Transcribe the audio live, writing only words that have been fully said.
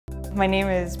My name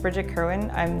is Bridget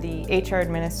Kirwin. I'm the HR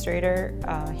administrator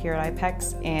here at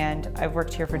Aliaxis, and I've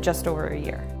worked here for just over a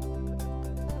year.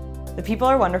 The people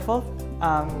are wonderful,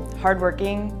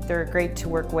 hardworking, they're great to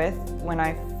work with. When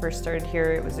I first started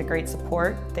here, it was a great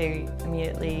support. I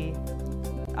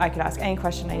could ask any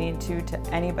question I needed to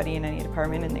anybody in any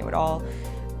department, and they would all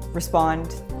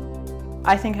respond.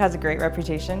 I think it has a great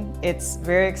reputation. It's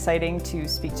very exciting to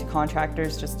speak to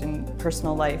contractors just in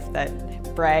personal life that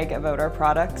brag about our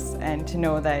products, and to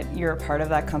know that you're a part of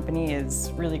that company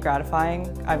is really gratifying.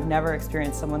 I've never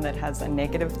experienced someone that has a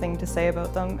negative thing to say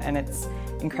about them, and it's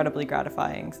incredibly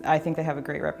gratifying. I think they have a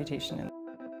great reputation.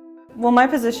 Well, my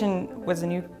position was a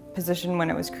new position when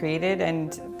it was created,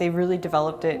 and they really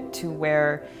developed it to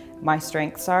where my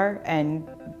strengths are, and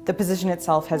the position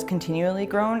itself has continually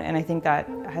grown, and I think that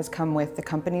has come with the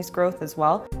company's growth as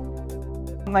well.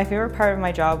 My favorite part of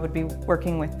my job would be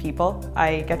working with people.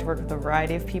 I get to work with a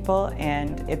variety of people,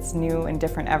 and it's new and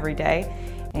different every day,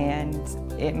 and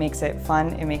it makes it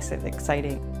fun, it makes it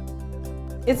exciting.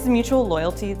 It's the mutual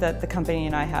loyalty that the company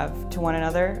and I have to one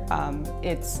another.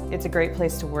 It's a great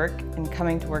place to work, and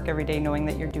coming to work every day knowing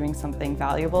that you're doing something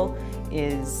valuable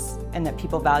and that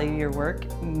people value your work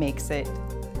makes it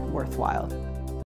worthwhile.